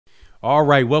All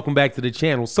right, welcome back to the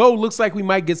channel. So looks like we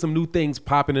might get some new things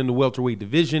popping in the welterweight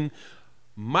division.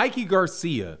 Mikey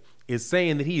Garcia is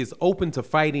saying that he is open to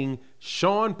fighting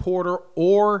Sean Porter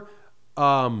or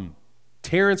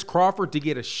Terence Crawford to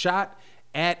get a shot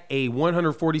at a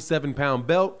 147-pound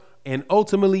belt and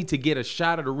ultimately to get a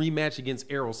shot at a rematch against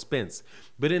Errol Spence.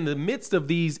 But in the midst of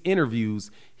these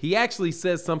interviews, he actually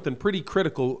says something pretty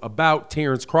critical about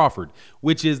Terence Crawford,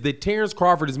 which is that Terence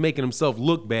Crawford is making himself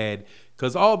look bad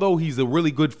because although he's a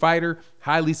really good fighter,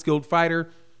 highly skilled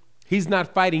fighter, he's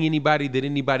not fighting anybody that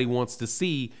anybody wants to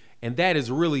see, and that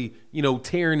is really,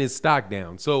 tearing his stock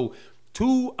down. So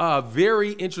two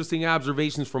very interesting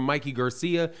observations from Mikey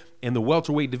Garcia in the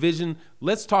welterweight division.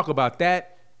 Let's talk about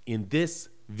that in this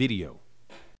video.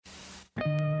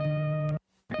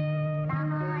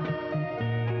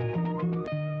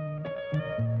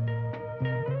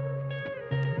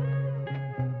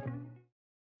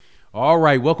 All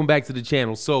right, welcome back to the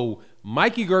channel. So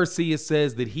Mikey Garcia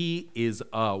says that he is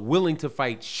willing to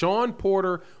fight Sean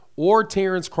Porter or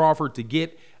Terence Crawford to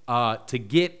get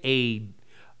a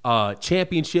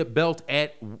championship belt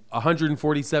at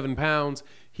 147 pounds.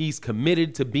 He's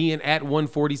committed to being at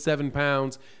 147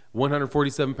 pounds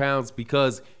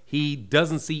because he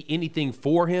doesn't see anything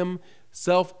for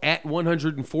himself at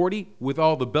 140 with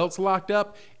all the belts locked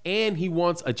up, and he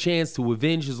wants a chance to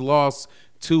avenge his loss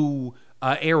to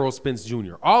Errol Spence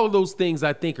Jr. All of those things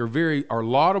I think are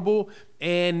laudable,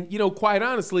 and quite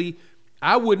honestly,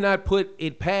 I would not put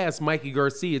it past Mikey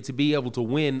Garcia to be able to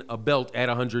win a belt at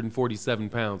 147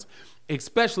 pounds,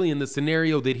 especially in the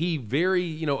scenario that he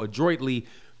very adroitly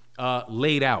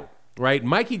laid out. Right,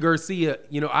 Mikey Garcia,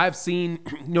 I've seen,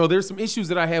 there's some issues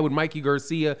that I had with Mikey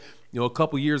Garcia, a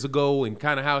couple years ago, and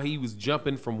kind of how he was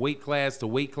jumping from weight class to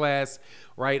weight class,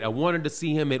 right? I wanted to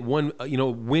see him at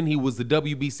when he was the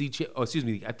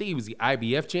WBC, I think he was the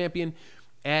IBF champion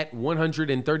at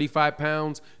 135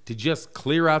 pounds to just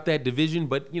clear out that division.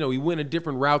 But, he went a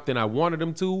different route than I wanted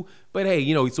him to. But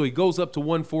hey, so he goes up to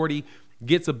 140,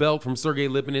 gets a belt from Sergey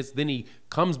Lipinets, then he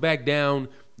comes back down,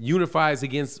 unifies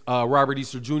against Robert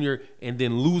Easter Jr., and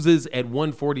then loses at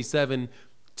 147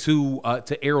 to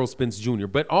Errol Spence Jr.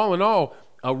 But all in all,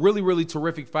 a really, really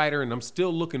terrific fighter, and I'm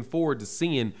still looking forward to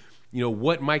seeing,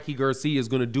 what Mikey Garcia is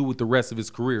going to do with the rest of his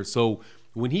career. So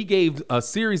when he gave a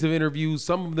series of interviews,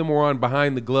 some of them were on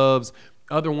Behind the Gloves,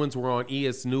 other ones were on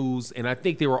ES News, and I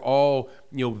think they were all,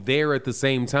 there at the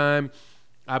same time.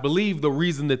 I believe the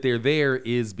reason that they're there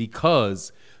is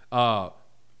because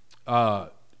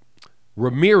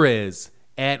Ramirez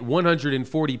at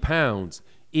 140 pounds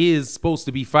is supposed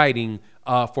to be fighting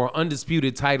for an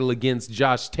undisputed title against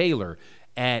Josh Taylor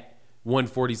at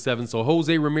 147. So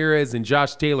Jose Ramirez and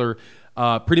Josh Taylor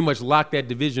pretty much locked that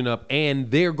division up, and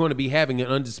they're going to be having an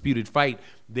undisputed fight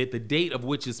that the date of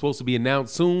which is supposed to be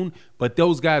announced soon. But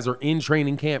those guys are in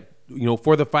training camp,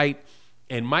 for the fight,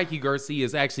 and Mikey Garcia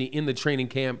is actually in the training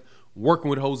camp working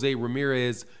with Jose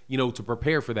Ramirez, to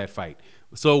prepare for that fight.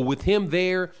 So with him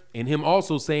there and him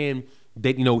also saying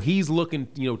that, he's looking,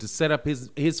 to set up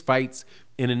his fights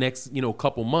in the next,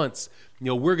 couple months,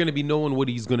 we're going to be knowing what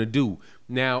he's going to do.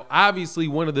 Now, obviously,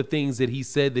 one of the things that he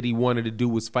said that he wanted to do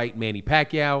was fight Manny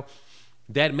Pacquiao.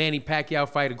 That Manny Pacquiao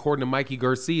fight, according to Mikey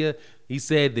Garcia, he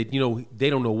said that, they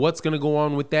don't know what's going to go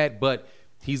on with that, but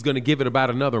he's going to give it about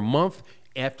another month.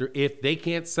 If they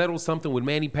can't settle something with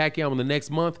Manny Pacquiao in the next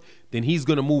month, then he's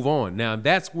going to move on. Now,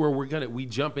 that's where we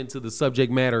jump into the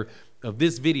subject matter of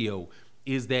this video,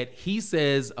 is that he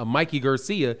says, Mikey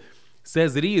Garcia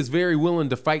says that he is very willing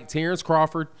to fight Terence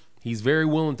Crawford. He's very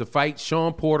willing to fight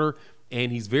Sean Porter,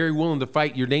 and he's very willing to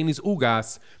fight Yordenis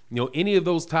Ugas. Any of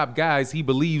those top guys, he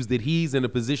believes that he's in a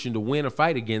position to win a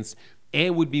fight against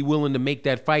and would be willing to make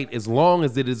that fight as long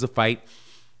as it is a fight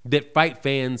that fight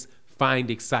fans find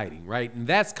exciting, right? And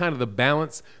that's kind of the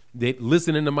balance that,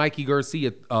 listening to Mikey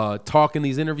Garcia talk in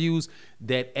these interviews,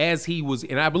 that as he was,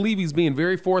 and I believe he's being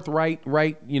very forthright,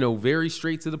 right, very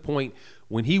straight to the point,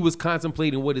 when he was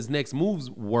contemplating what his next moves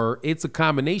were, it's a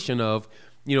combination of,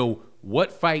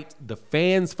 what fight the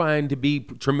fans find to be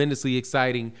tremendously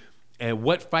exciting and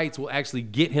what fights will actually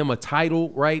get him a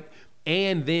title, right?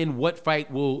 And then what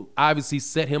fight will obviously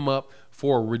set him up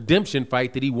for a redemption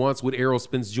fight that he wants with Errol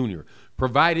Spence Jr.,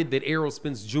 provided that Errol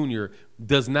Spence Jr.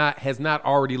 has not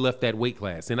already left that weight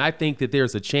class. And I think that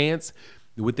there's a chance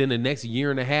within the next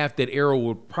year and a half that Errol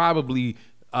will probably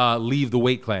leave the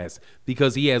weight class,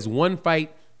 because he has one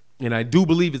fight, and I do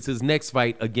believe it's his next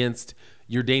fight against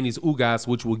Yordenis Ugas,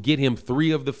 which will get him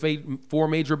 3 of the 4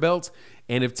 major belts.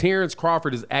 And if Terence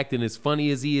Crawford is acting as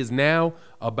funny as he is now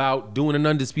about doing an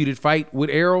undisputed fight with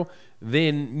Errol,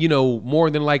 then, more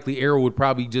than likely Errol would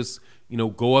probably just,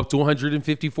 go up to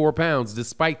 154 pounds,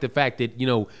 despite the fact that,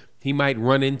 he might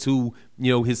run into,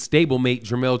 his stablemate,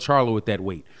 Jermell Charlo at that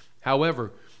weight.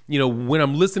 However, when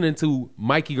I'm listening to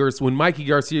Mikey Garcia, when Mikey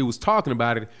Garcia was talking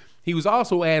about it, he was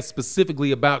also asked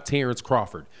specifically about Terence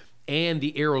Crawford and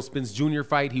the Errol Spence Jr.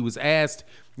 fight. He was asked,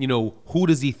 who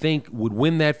does he think would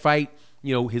win that fight?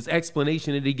 His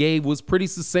explanation that he gave was pretty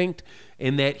succinct,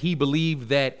 in that he believed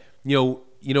that,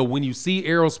 when you see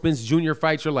Errol Spence Jr.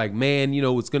 fight, you're like, man,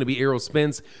 it's going to be Errol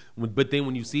Spence. But then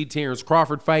when you see Terence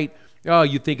Crawford fight, oh,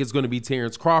 you think it's going to be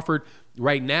Terence Crawford.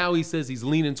 Right now, he says he's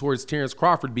leaning towards Terence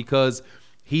Crawford because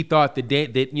he thought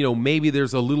that maybe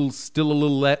there's still a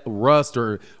little rust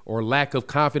or lack of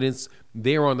confidence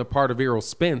there on the part of Errol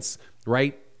Spence,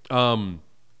 right?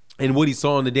 And what he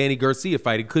saw in the Danny Garcia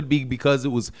fight. It could be because it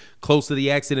was close to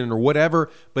the accident or whatever,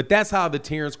 but that's how the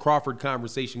Terence Crawford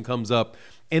conversation comes up.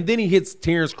 And then he hits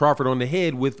Terence Crawford on the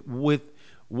head with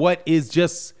what is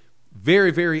just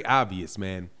very, very obvious,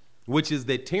 man, which is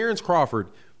that Terence Crawford,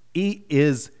 he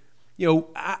is,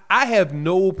 I have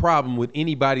no problem with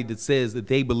anybody that says that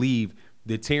they believe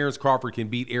that Terence Crawford can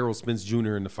beat Errol Spence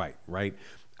Jr. in the fight, right?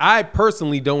 I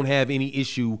personally don't have any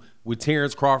issue with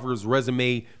Terence Crawford's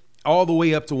resume all the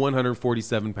way up to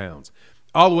 147 pounds.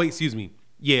 All the way,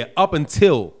 up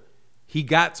until he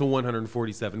got to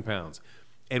 147 pounds.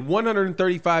 At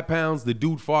 135 pounds, the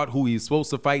dude fought who he's supposed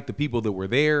to fight, the people that were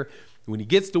there. When he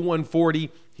gets to 140,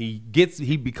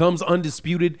 he becomes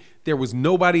undisputed. There was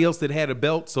nobody else that had a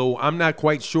belt, so I'm not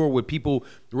quite sure what people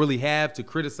really have to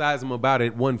criticize him about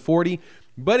at 140.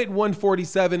 But at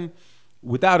 147,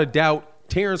 without a doubt,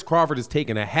 Terence Crawford has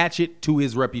taken a hatchet to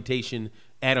his reputation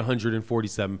at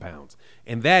 147 pounds.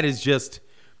 And that is it's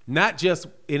not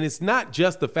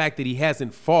just the fact that he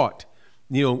hasn't fought,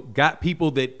 got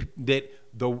people that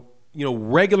the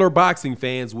regular boxing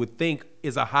fans would think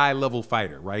is a high-level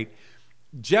fighter, right?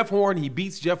 Jeff Horn, he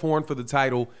beats Jeff Horn for the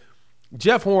title.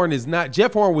 Jeff Horn is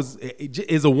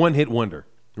a one-hit wonder,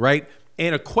 right?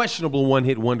 And a questionable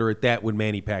one-hit wonder at that with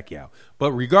Manny Pacquiao.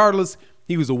 But regardless,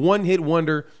 he was a one-hit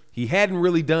wonder. He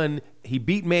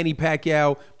beat Manny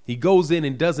Pacquiao. He goes in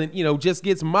and doesn't, just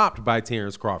gets mopped by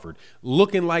Terence Crawford,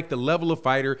 looking like the level of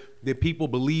fighter that people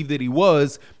believe that he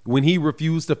was when he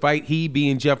refused to fight. He,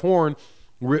 being Jeff Horn,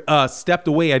 stepped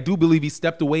away. I do believe he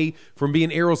stepped away from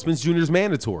being Errol Spence Jr.'s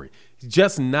mandatory. He's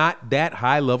just not that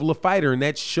high level of fighter, and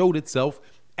that showed itself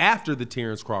after the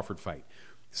Terence Crawford fight.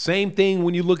 Same thing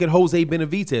when you look at Jose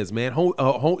Benavidez, man.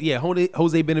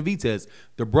 Jose Benavidez,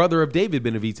 the brother of David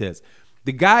Benavidez.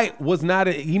 The guy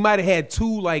he might have had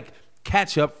two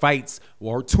catch-up fights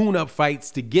or tune-up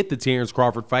fights to get the Terence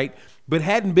Crawford fight, but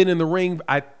hadn't been in the ring,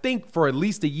 I think, for at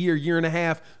least a year and a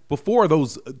half before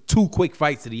those two quick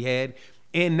fights that he had.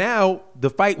 And now the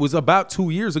fight was about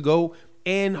 2 years ago,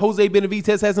 and Jose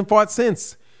Benavidez hasn't fought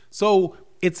since. So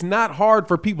it's not hard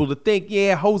for people to think,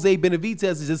 yeah, Jose Benavidez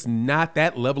is just not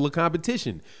that level of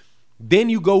competition.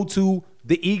 Then you go to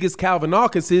the Egas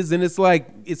Kalvanakis, and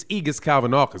it's Egas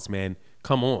Kalvanakis, man.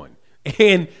 Come on.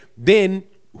 And then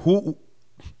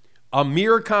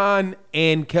Amir Khan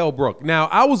and Kell Brook. Now,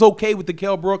 I was okay with the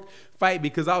Kell Brook fight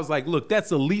because I was like, look, that's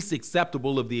the least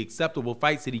acceptable of the acceptable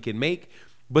fights that he can make.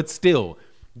 But still,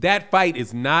 that fight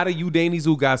is not a Udani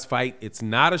Zugas fight. It's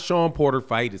not a Sean Porter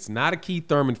fight. It's not a Keith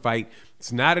Thurman fight.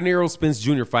 It's not an Errol Spence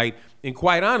Jr. fight. And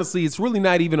quite honestly, it's really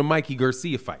not even a Mikey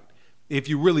Garcia fight, if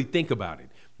you really think about it.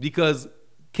 Because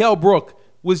Kell Brook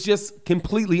was just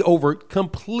completely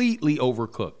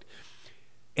overcooked.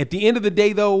 At the end of the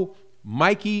day, though,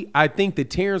 I think that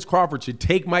Terence Crawford should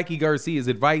take Mikey Garcia's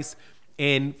advice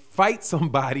and fight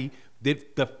somebody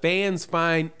that the fans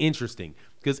find interesting.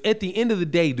 Because at the end of the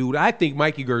day, dude, I think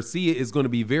Mikey Garcia is going to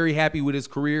be very happy with his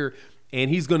career, and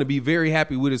he's going to be very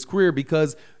happy with his career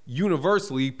because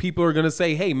universally people are going to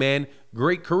say, hey, man,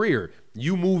 great career.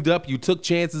 You moved up. You took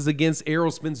chances against Errol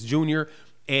Spence Jr.,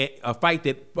 and a fight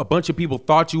that a bunch of people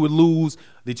thought you would lose,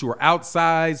 that you were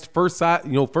outsized,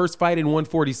 first fight in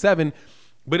 147,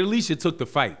 but at least you took the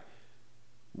fight.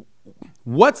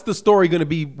 What's the story going to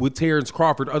be with Terence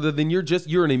Crawford other than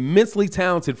you're an immensely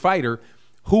talented fighter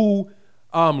who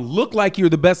look like you're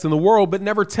the best in the world, but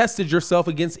never tested yourself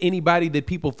against anybody that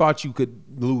people thought you could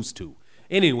lose to?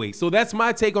 Anyway, so that's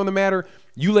my take on the matter.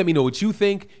 You let me know what you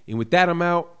think. And with that, I'm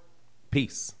out.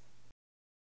 Peace.